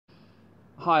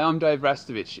Hi, I'm Dave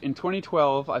Rastovich. In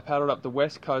 2012, I paddled up the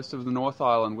west coast of the North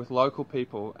Island with local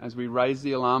people as we raised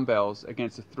the alarm bells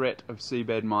against the threat of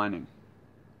seabed mining.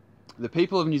 The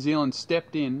people of New Zealand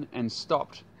stepped in and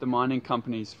stopped the mining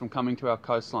companies from coming to our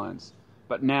coastlines,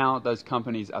 but now those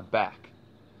companies are back.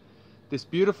 This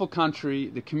beautiful country,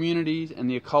 the communities and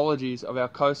the ecologies of our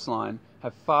coastline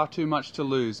have far too much to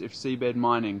lose if seabed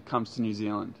mining comes to New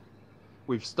Zealand.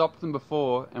 We've stopped them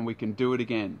before and we can do it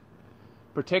again.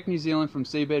 Protect New Zealand from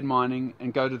seabed mining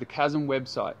and go to the Chasm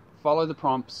website, follow the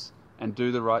prompts and do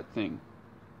the right thing.